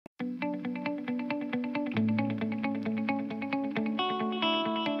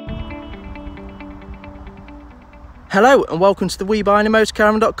Hello and welcome to the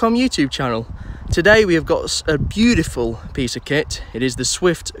WeBuyAnyMotorCaravan.com YouTube channel. Today we have got a beautiful piece of kit. It is the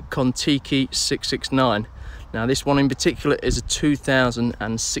Swift Kon-Tiki 669. Now this one in particular is a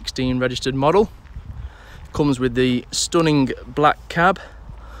 2016 registered model. It comes with the stunning black cab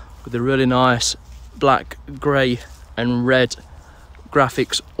with the really nice black, grey and red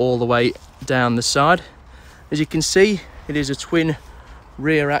graphics all the way down the side. As you can see, it is a twin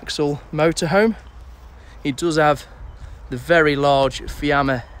rear axle motorhome. It does have the very large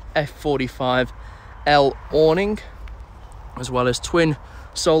Fiat F45L awning, as well as twin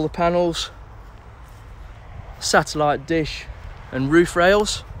solar panels, satellite dish and roof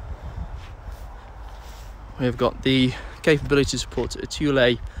rails. We've got the capability to support a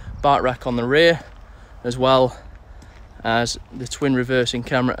Thule bike rack on the rear, as well as the twin reversing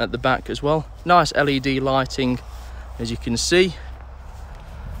camera at the back as well. Nice LED lighting, as you can see.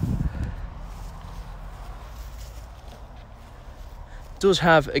 Does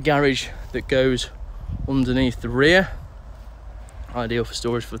have a garage that goes underneath the rear, ideal for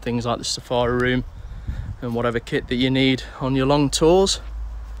storage for things like the safari room and whatever kit that you need on your long tours.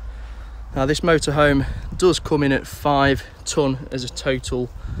 Now this motorhome does come in at 5 tonne as a total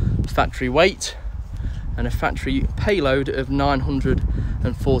factory weight and a factory payload of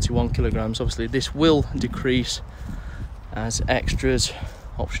 941 kilograms. Obviously this will decrease as extras,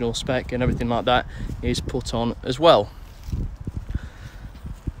 optional spec and everything like that is put on as well.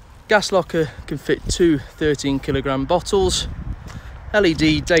 Gas locker can fit 2 13-kilogram bottles,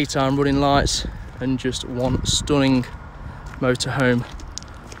 LED daytime running lights, and just one stunning motorhome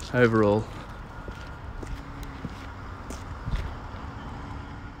overall.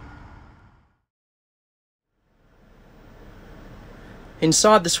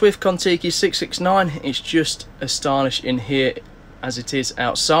 Inside the Swift Kon-Tiki 669, it's just as stylish in here as it is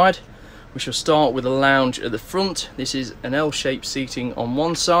outside. We shall start with a lounge at the front. This is an L-shaped seating on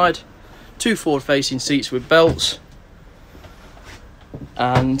one side, 2 forward-facing seats with belts,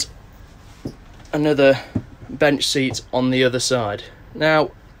 and another bench seat on the other side.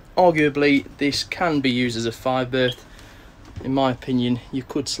 Now, arguably, this can be used as a 5-berth. In my opinion, you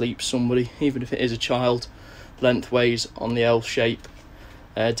could sleep somebody, even if it is a child, lengthways on the L-shape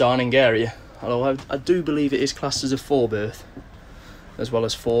dining area. Although I do believe it is classed as a 4-berth, as well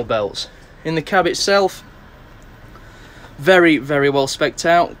as 4 belts. In the cab itself, very well spec'd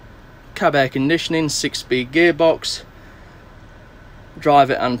out. Cab air conditioning, 6-speed gearbox,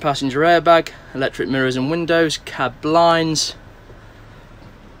 driver and passenger airbag, electric mirrors and windows, cab blinds,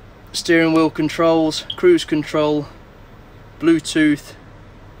 steering wheel controls, cruise control, Bluetooth,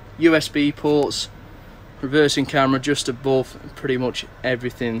 USB ports, reversing camera just above, pretty much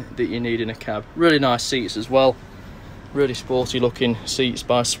everything that you need in a cab. Really nice seats as well, really sporty looking seats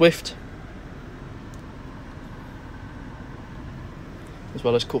by Swift, as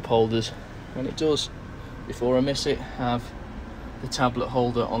well as cup holders. And it does, before I miss it, have the tablet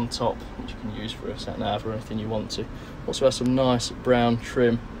holder on top, which you can use for a sat nav or anything you want to. Also has some nice brown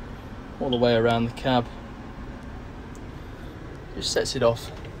trim all the way around the cab. Just sets it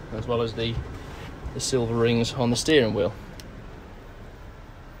off, as well as the silver rings on the steering wheel.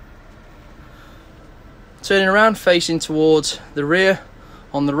 Turning around, facing towards the rear,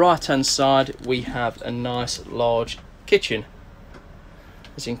 on the right hand side we have a nice large kitchen.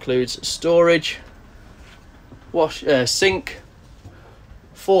 This includes storage, sink,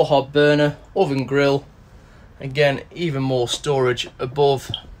 4-hob burner, oven grill, again even more storage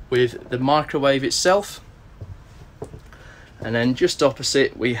above with the microwave itself. And then just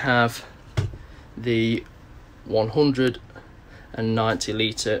opposite we have the 190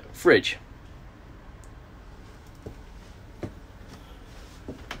 litre fridge.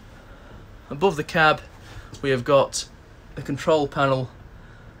 Above the cab we have got a control panel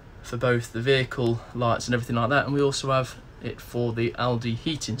for both the vehicle lights and everything like that, and we also have it for the Aldi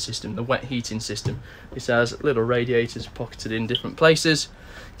heating system, the wet heating system. This has little radiators pocketed in different places,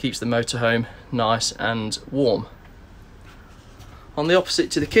 keeps the motorhome nice and warm. On the opposite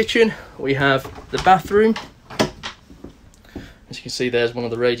to the kitchen we have the bathroom. As you can see, there's one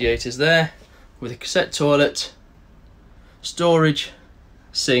of the radiators there, with a cassette toilet, storage,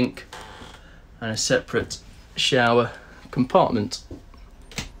 sink and a separate shower compartment.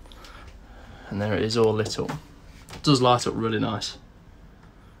 And there it is, all lit up. It does light up really nice.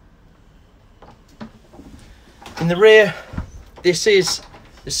 In the rear, this is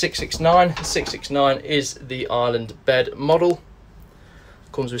the 669. The 669 is the island bed model.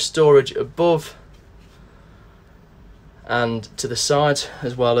 Comes with storage above and to the sides,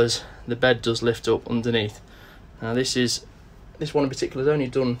 as well as the bed does lift up underneath. Now this one in particular has only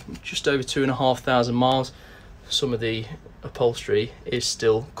done just over 2,500 miles, some of the upholstery is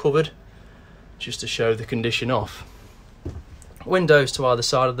still covered, just to show the condition off. Windows to either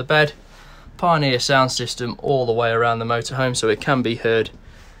side of the bed, Pioneer sound system all the way around the motorhome, so it can be heard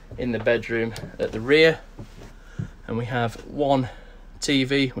in the bedroom at the rear. And we have one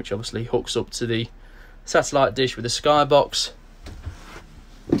TV, which obviously hooks up to the satellite dish with a skybox,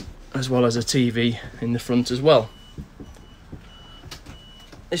 as well as a TV in the front as well.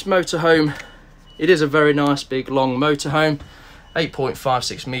 This motorhome, it is a very nice big long motorhome,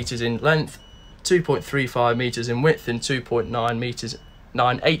 8.56 metres in length, 2.35 metres in width and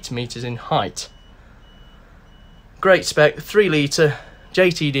 2.98 metres in height. Great spec, 3 litre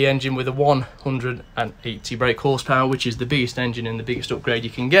JTD engine with a 180 brake horsepower, which is the biggest engine and the biggest upgrade you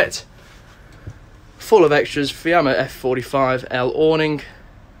can get. Full of extras, Fiamma F45L awning,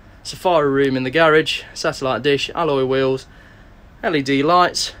 safari room in the garage, satellite dish, alloy wheels, LED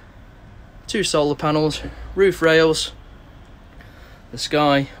lights, 2 solar panels, roof rails, the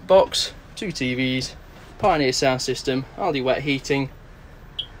sky box, 2 TVs, Pioneer sound system, Aldi wet heating,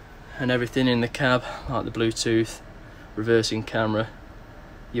 and everything in the cab, like the Bluetooth, reversing camera,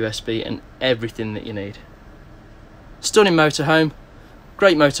 USB, and everything that you need. Stunning motorhome,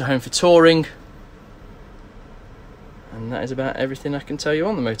 great motorhome for touring, and that is about everything I can tell you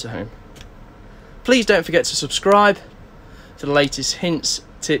on the motorhome. Please don't forget to subscribe for the latest hints,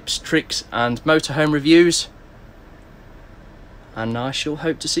 tips, tricks and motorhome reviews, and I shall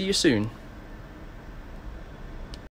hope to see you soon.